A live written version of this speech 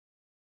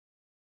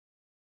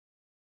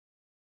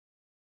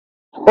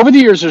Over the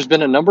years, there's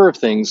been a number of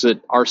things that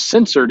are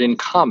censored in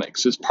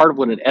comics as part of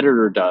what an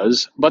editor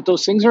does, but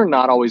those things are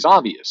not always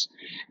obvious.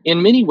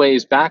 In many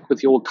ways, back with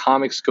the old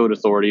Comics Code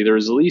Authority, there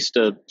was at least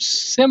a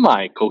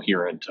semi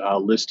coherent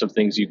list of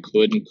things you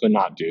could and could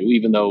not do,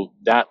 even though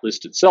that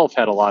list itself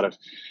had a lot of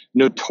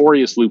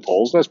notorious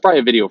loopholes. That's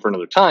probably a video for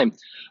another time.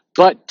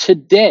 But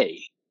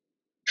today,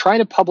 trying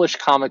to publish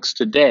comics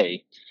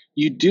today,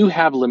 you do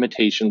have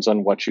limitations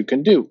on what you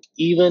can do,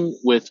 even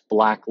with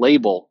Black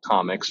Label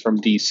comics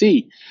from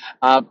DC.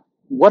 Uh,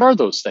 what are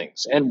those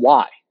things and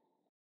why?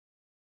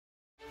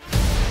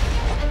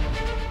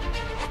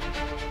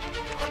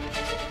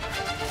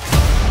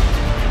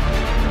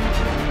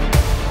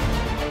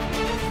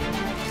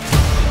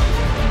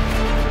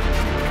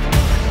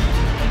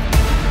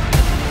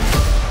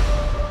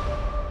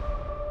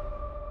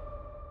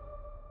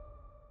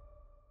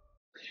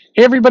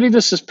 Hey everybody,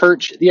 this is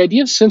Perch. The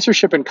idea of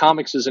censorship in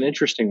comics is an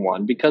interesting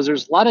one because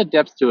there's a lot of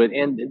depth to it,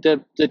 and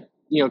the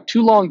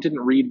too long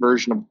didn't read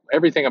version of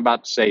everything I'm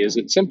about to say is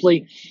it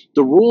simply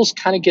the rules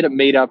kind of get it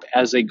made up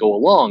as they go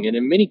along, and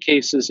in many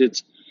cases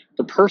it's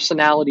the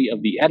personality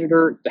of the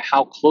editor,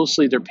 how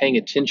closely they're paying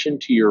attention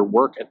to your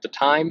work at the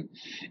time,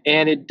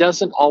 and it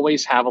doesn't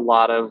always have a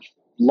lot of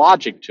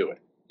logic to it.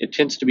 It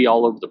tends to be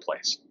all over the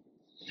place.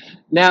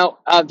 Now,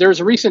 there's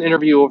a recent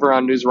interview over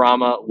on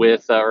Newsarama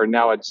with, or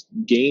now it's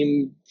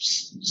Game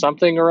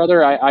something or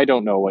other. I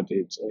don't know what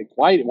it's like.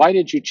 Why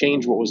did you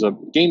change what was a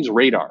Games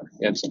Radar?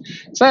 It's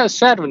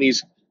sad when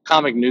these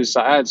comic news.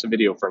 It's a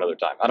video for another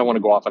time. I don't want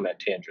to go off on that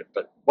tangent,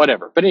 but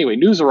whatever. But anyway,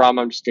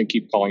 Newsarama. I'm just going to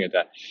keep calling it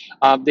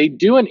that. They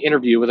do an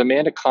interview with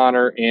Amanda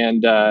Connor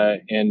and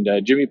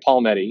Jimmy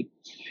Palmiotti.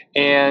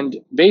 And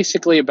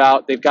basically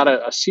about they've got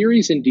a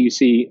series in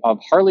DC of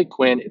Harley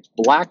Quinn. It's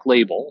Black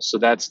Label, so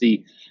that's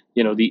the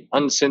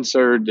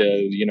uncensored.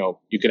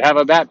 You could have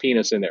a bat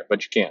penis in there,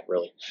 but you can't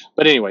really.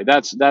 But anyway,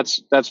 that's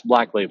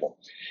Black Label,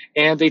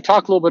 and they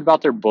talk a little bit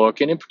about their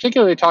book, and in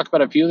particular, they talk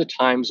about a few of the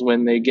times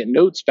when they get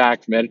notes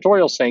back from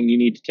editorial saying you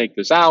need to take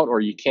this out or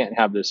you can't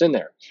have this in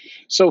there.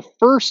 So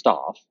first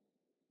off,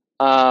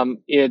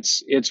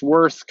 it's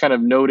worth kind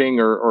of noting,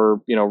 or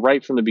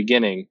right from the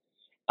beginning.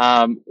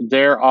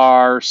 There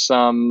are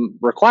some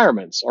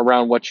requirements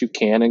around what you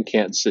can and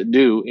can't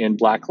do in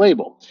Black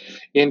Label.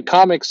 In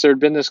comics, there had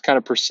been this kind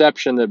of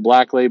perception that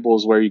Black Label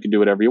is where you can do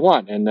whatever you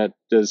want, and that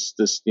this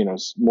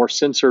more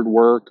censored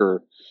work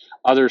or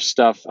other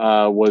stuff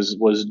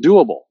was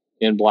doable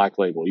in Black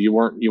Label. You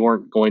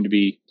weren't going to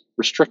be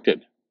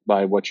restricted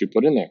by what you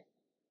put in there.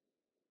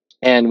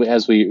 And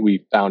as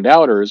we found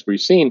out, or as we've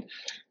seen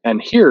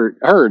and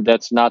heard,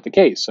 that's not the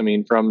case. I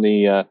mean, from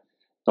the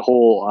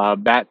whole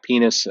bat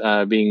penis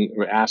being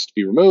asked to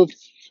be removed,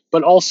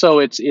 but also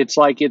it's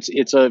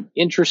a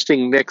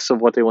interesting mix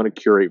of what they want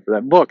to curate for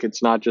that book.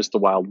 It's not just the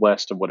Wild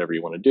West of whatever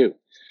you want to do.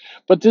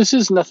 But this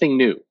is nothing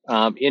new.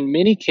 In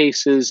many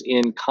cases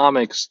in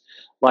comics,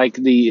 like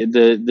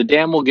the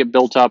dam will get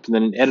built up, and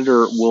then an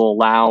editor will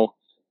allow.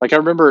 Like I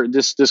remember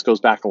this goes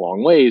back a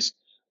long ways,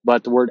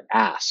 but the word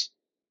ass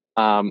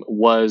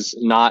was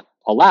not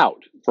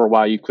allowed for a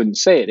while. You couldn't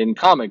say it in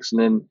comics,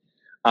 and then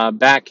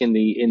back in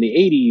the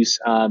 80s,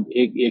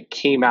 it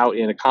came out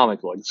in a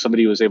comic. Like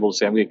somebody was able to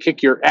say, "I'm going to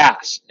kick your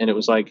ass," and it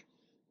was like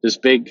this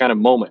big kind of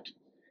moment.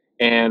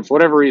 And for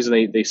whatever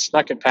reason, they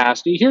snuck it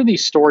past. You hear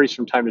these stories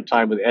from time to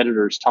time with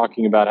editors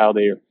talking about how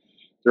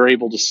they're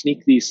able to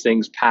sneak these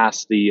things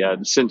past the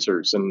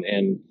censors,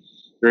 and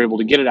they're able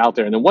to get it out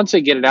there. And then once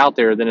they get it out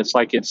there, then it's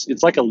like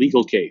a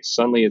legal case.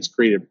 Suddenly, it's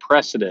created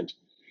precedent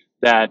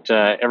that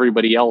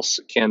everybody else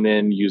can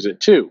then use it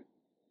too.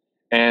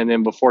 And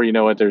then before you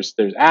know it, there's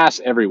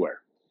ass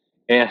everywhere,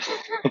 and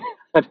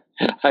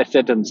that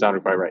doesn't sound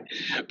quite right.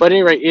 But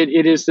anyway,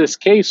 it is this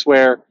case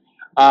where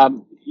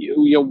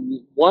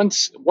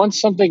once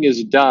something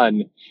is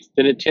done,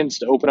 then it tends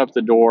to open up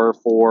the door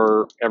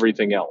for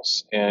everything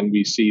else, and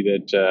we see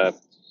that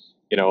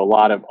a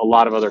lot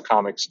of other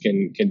comics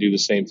can do the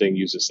same thing,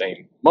 use the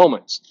same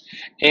moments,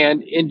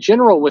 and in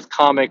general with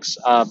comics,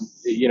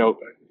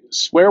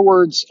 swear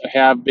words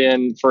have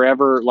been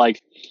forever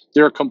like.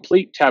 They're a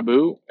complete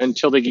taboo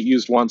until they get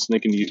used once and they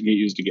can get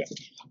used again.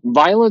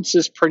 Violence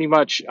is pretty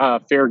much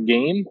fair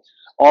game,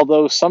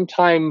 although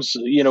sometimes,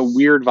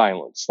 weird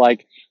violence.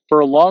 Like for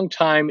a long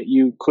time,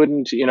 you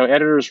couldn't,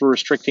 editors were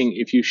restricting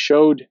if you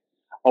showed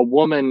a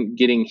woman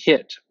getting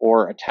hit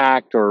or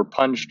attacked or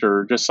punched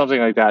or just something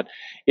like that,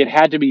 it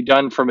had to be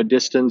done from a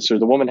distance or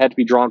the woman had to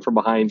be drawn from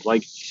behind.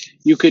 Like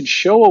you could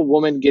show a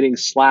woman getting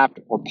slapped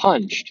or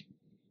punched,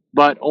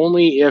 but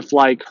only if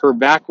like her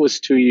back was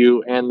to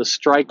you and the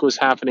strike was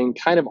happening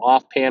kind of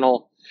off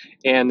panel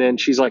and then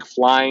she's like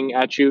flying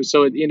at you.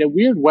 So in a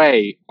weird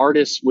way,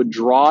 artists would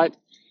draw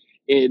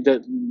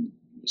that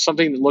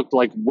something that looked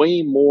like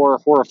way more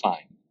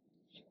horrifying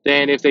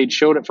than if they'd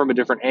showed it from a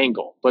different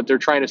angle. But they're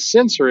trying to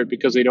censor it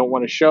because they don't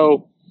want to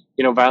show,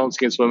 violence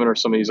against women or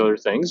some of these other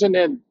things, and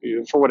then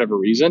for whatever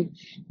reason.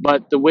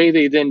 But the way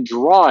they then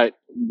draw it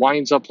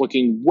winds up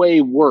looking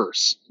way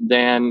worse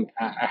than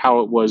how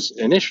it was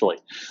initially.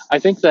 I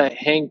think that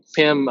Hank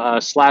Pym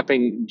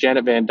slapping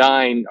Janet Van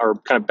Dyne or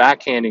kind of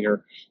backhanding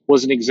her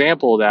was an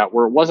example of that,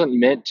 where it wasn't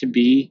meant to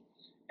be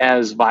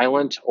as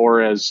violent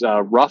or as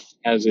rough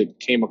as it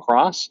came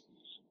across,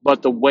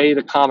 but the way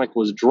the comic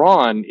was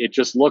drawn, it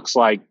just looks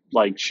like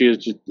she is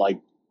just like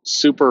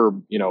super,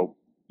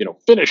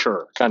 finish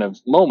her kind of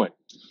moment.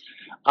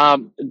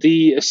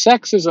 The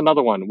sex is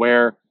another one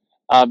where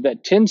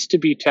that tends to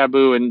be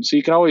taboo, and so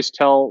you can always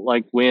tell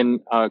like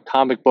when a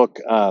comic book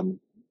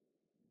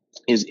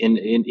is in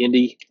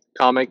indie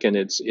comic and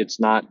it's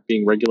not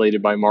being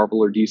regulated by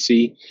Marvel or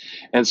DC,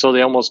 and so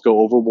they almost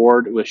go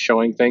overboard with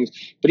showing things.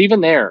 But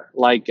even there,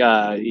 like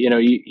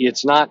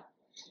it's not.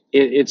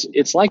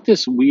 It's like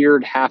this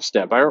weird half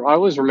step. I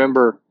always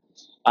remember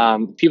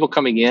people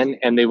coming in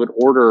and they would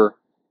order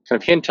kind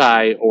of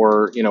hentai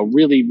or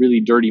really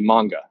really dirty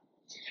manga,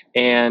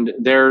 and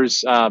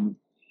there's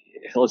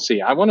let's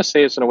see, I want to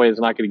say this in a way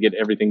that's not going to get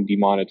everything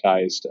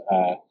demonetized.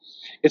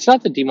 It's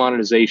not the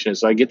demonetization.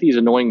 It's I get these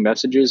annoying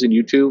messages in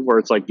YouTube where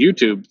it's like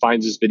YouTube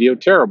finds this video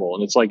terrible,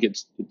 and it's like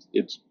it's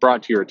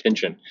brought to your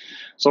attention.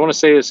 So I want to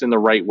say this in the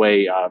right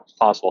way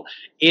possible.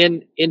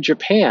 In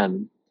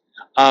Japan,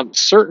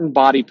 certain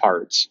body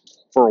parts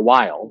for a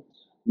while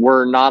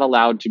were not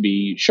allowed to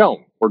be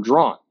shown or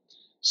drawn.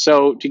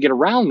 So to get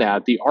around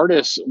that, the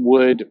artists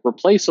would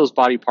replace those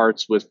body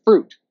parts with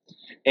fruit.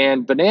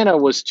 And banana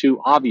was too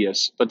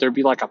obvious, but there'd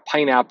be like a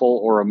pineapple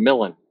or a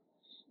melon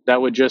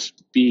that would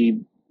just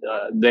be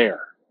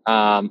there.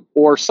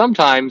 Or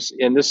sometimes,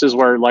 and this is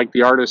where like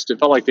the artist, it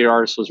felt like the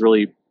artist was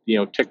really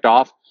ticked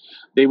off.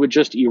 They would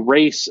just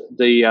erase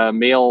the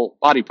male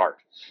body part.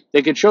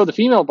 They could show the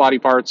female body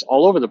parts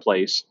all over the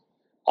place,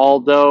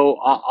 although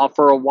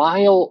for a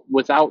while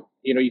without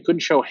you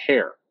couldn't show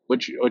hair,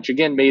 which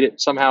again made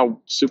it somehow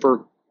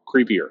super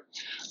creepier.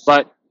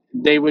 But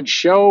they would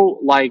show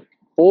like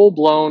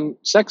full-blown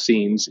sex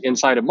scenes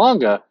inside of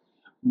manga,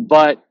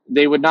 but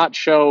they would not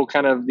show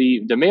kind of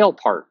the male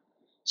part.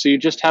 So you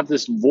just have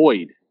this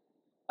void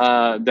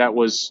that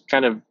was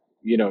kind of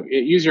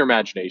use your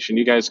imagination.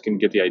 You guys can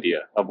get the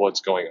idea of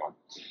what's going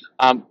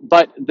on.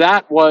 But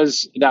that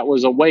was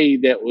a way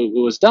that it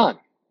was done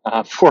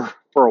for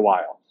a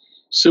while.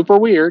 Super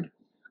weird.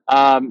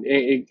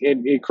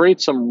 It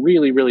creates some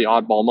really really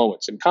oddball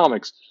moments in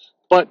comics.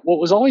 But what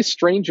was always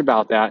strange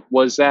about that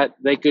was that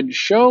they could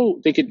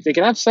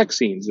have sex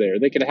scenes there.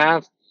 They could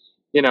have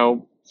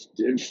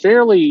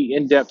fairly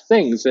in-depth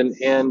things, and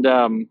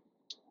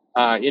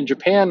in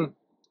Japan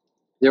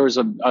there was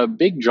a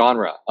big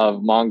genre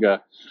of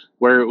manga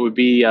where it would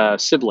be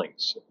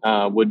siblings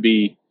would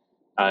be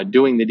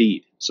doing the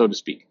deed, so to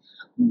speak.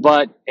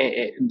 But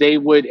they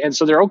would, and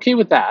so they're okay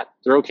with that.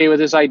 They're okay with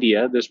this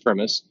idea, this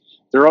premise.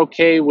 They're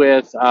okay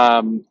with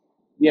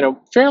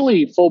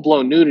fairly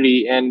full-blown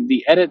nudity, and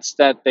the edits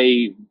that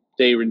they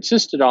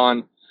insisted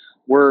on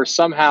were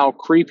somehow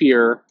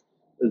creepier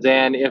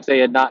than if they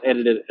had not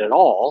edited it at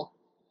all.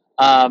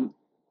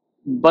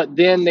 But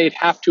then they'd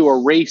have to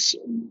erase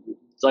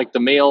like the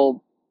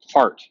male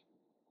part,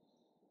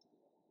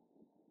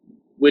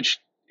 which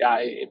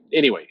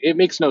anyway, it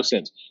makes no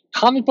sense.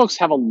 Comic books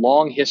have a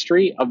long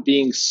history of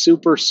being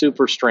super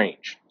super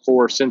strange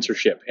for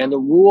censorship, and the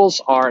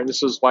rules are, and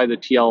this is why the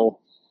TL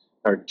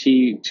or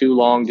T too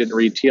long didn't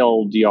read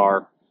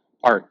TLDR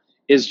part,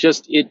 is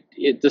just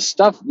the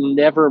stuff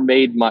never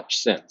made much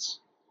sense.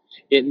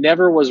 It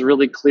never was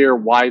really clear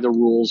why the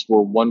rules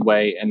were one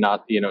way and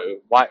not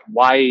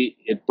why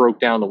it broke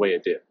down the way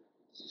it did.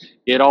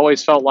 It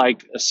always felt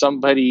like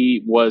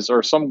somebody was,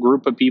 or some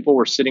group of people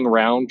were sitting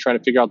around trying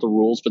to figure out the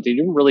rules, but they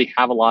didn't really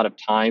have a lot of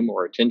time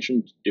or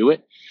attention to do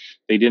it.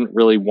 They didn't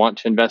really want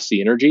to invest the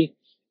energy.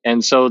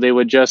 And so they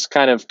would just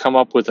kind of come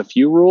up with a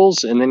few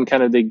rules, and then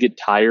kind of they'd get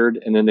tired,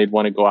 and then they'd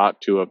want to go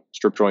out to a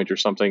strip joint or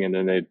something, and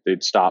then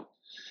they'd stop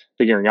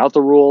figuring out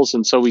the rules.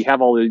 And so we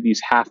have all of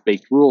these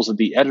half-baked rules that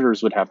the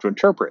editors would have to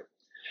interpret.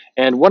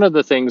 And one of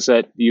the things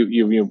that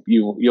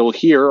you'll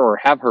hear or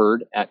have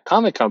heard at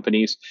comic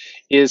companies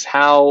is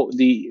how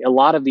a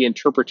lot of the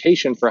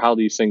interpretation for how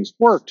these things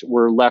worked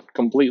were left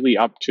completely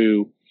up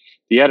to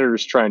the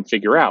editors try and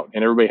figure out,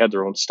 and everybody had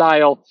their own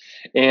style.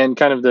 And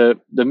kind of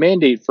the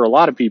mandate for a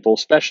lot of people,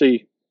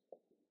 especially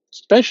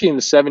in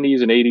the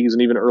 70s and 80s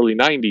and even early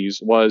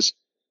 90s, was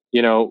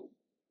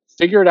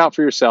figure it out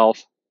for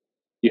yourself.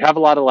 You have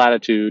a lot of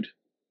latitude.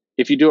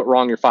 If you do it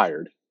wrong, you're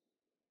fired.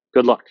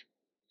 Good luck.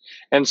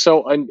 And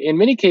so in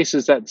many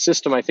cases, that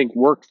system, I think,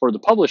 worked for the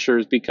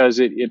publishers because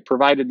it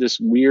provided this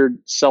weird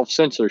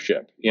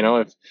self-censorship.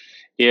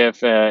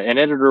 If an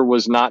editor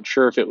was not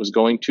sure if it was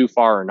going too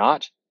far or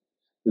not,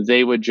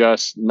 they would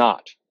just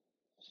not.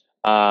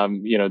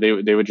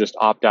 They would just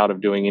opt out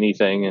of doing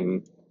anything,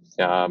 and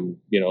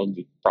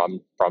the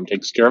problem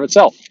takes care of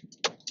itself.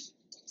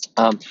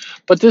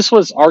 But this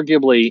was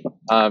arguably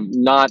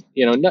not,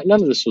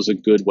 none of this was a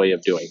good way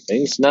of doing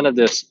things. None of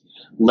this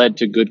led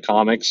to good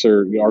comics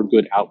or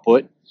good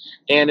output.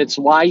 And it's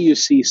why you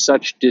see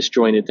such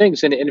disjointed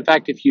things. And in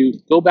fact, if you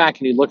go back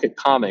and you look at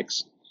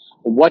comics,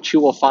 what you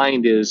will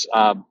find is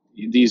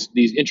these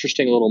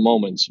interesting little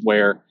moments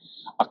where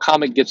a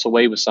comic gets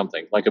away with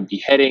something like a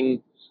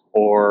beheading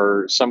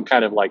or some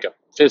kind of like a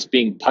fist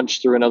being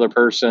punched through another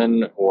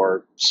person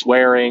or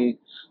swearing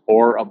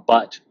or a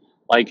butt.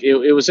 Like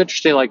it was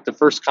interesting. Like the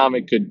first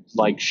comic could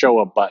like show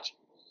a butt,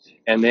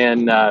 and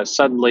then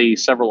suddenly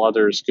several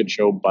others could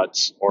show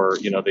butts, or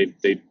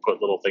they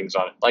put little things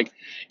on it like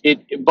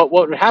it. But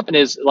what would happen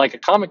is like a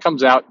comic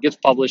comes out, gets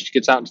published,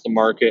 gets out into the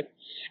market,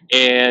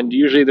 and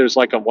usually there's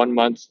like a 1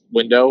 month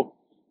window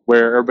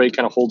where everybody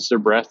kind of holds their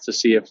breath to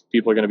see if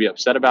people are going to be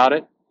upset about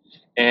it.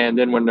 And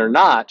then when they're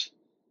not,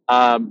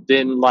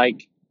 then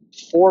like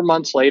 4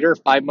 months later,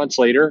 5 months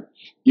later,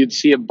 you'd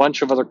see a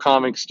bunch of other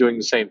comics doing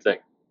the same thing.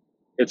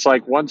 It's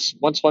like once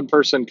one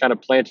person kind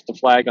of planted the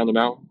flag on the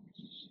mountain,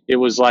 it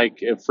was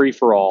like a free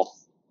for all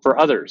for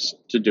others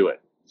to do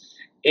it.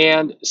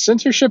 And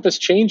censorship has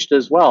changed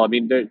as well. I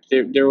mean,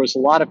 there was a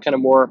lot of kind of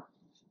more,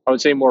 I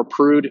would say, more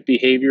prude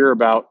behavior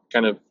about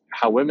kind of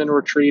how women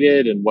were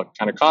treated and what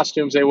kind of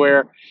costumes they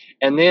wear.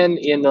 And then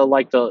in the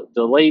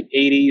late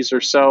 80s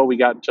or so, we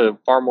got to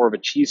far more of a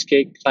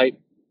cheesecake type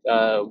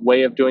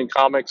way of doing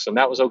comics, and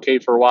that was okay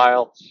for a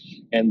while.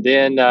 And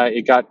then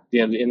it got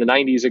in the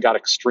 90s, it got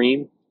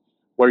extreme,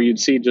 where you'd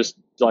see just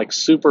like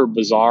super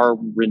bizarre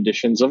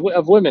renditions of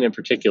women in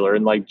particular,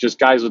 and like just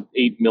guys with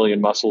 8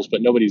 million muscles,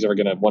 but nobody's ever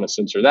going to want to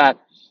censor that,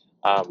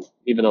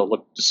 even though it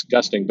looked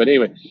disgusting. But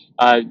anyway,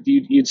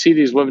 you'd see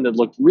these women that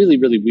looked really,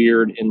 really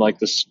weird in like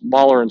the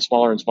smaller and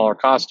smaller and smaller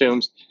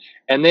costumes.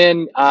 And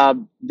then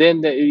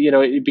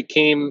it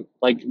became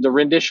like the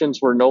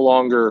renditions were no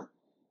longer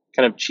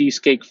kind of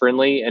cheesecake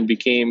friendly and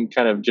became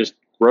kind of just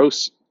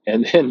gross.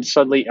 And then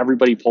suddenly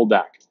everybody pulled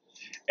back,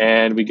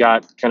 and we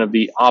got kind of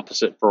the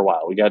opposite for a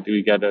while. We got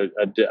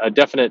a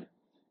definite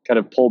kind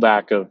of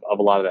pullback of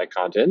a lot of that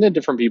content, and then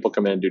different people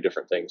come in and do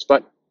different things.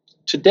 But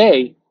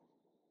today,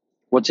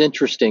 what's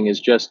interesting is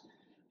just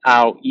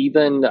how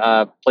even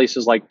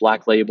places like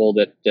Black Label,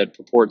 that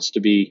purports to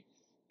be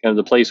kind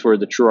of the place where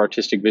the true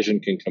artistic vision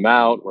can come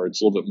out, where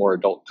it's a little bit more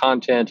adult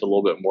content, a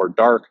little bit more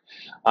dark.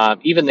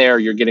 Even there,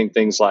 you're getting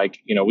things like,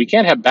 we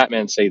can't have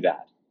Batman say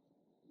that.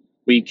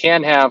 We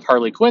can have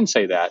Harley Quinn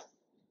say that,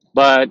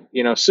 but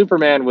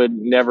Superman would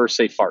never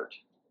say fart.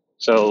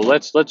 So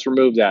let's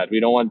remove that. We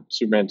don't want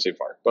Superman to say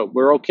fart, but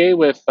we're okay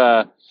with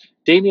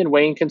Damian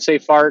Wayne can say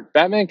fart.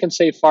 Batman can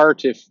say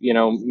fart if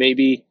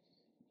maybe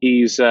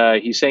he's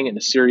saying it in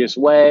a serious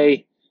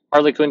way.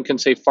 Harley Quinn can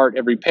say fart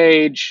every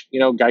page.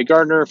 Guy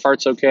Gardner,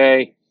 fart's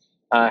okay.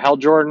 Hal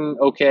Jordan,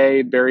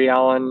 okay. Barry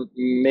Allen,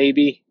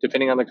 maybe,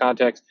 depending on the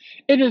context.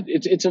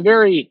 It's a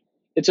very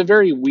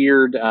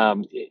weird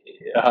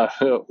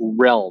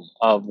realm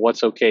of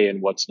what's okay and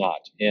what's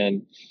not.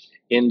 And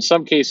in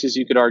some cases,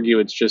 you could argue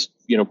it's just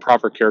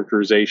proper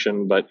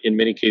characterization, but in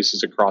many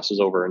cases, it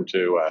crosses over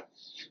into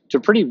to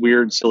pretty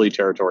weird, silly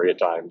territory at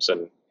times.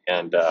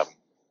 And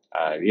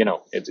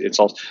it's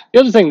all. The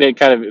other thing that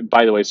kind of,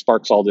 by the way,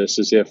 sparks all this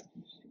is if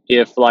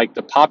like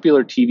the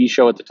popular TV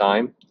show at the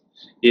time,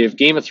 if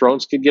Game of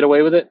Thrones could get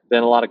away with it,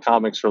 then a lot of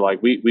comics were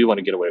like, we want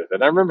to get away with it.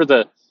 And I remember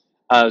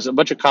there's a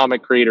bunch of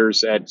comic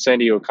creators at San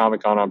Diego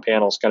Comic-Con on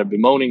panels kind of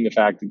bemoaning the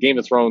fact that Game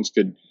of Thrones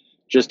could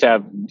just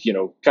have,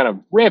 kind of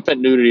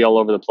rampant nudity all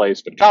over the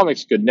place, but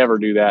comics could never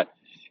do that.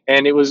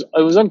 And it was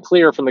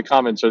unclear from the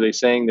comments, are they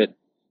saying that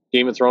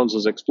Game of Thrones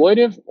was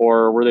exploitive,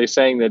 or were they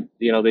saying that,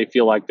 they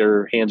feel like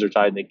their hands are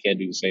tied and they can't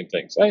do the same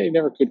things? I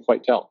never could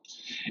quite tell.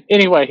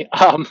 Anyway,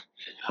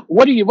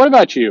 what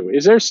about you?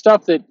 Is there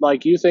stuff that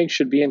like you think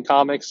should be in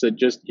comics that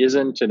just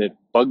isn't, and it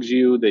bugs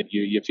you, that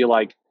you feel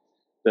like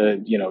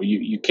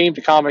you came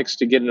to comics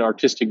to get an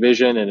artistic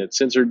vision and it's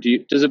censored?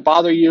 Does it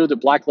bother you that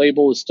Black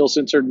Label is still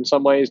censored in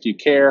some ways? Do you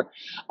care?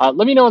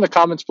 Let me know in the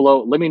comments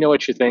below. Let me know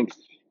what you think.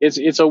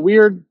 It's a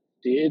weird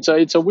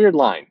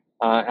line,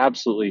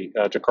 absolutely,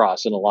 to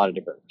cross in a lot of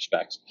different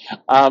respects.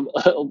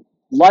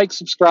 Like,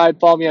 subscribe,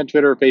 follow me on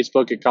Twitter or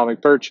Facebook at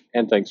Comic Perch,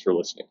 and thanks for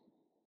listening.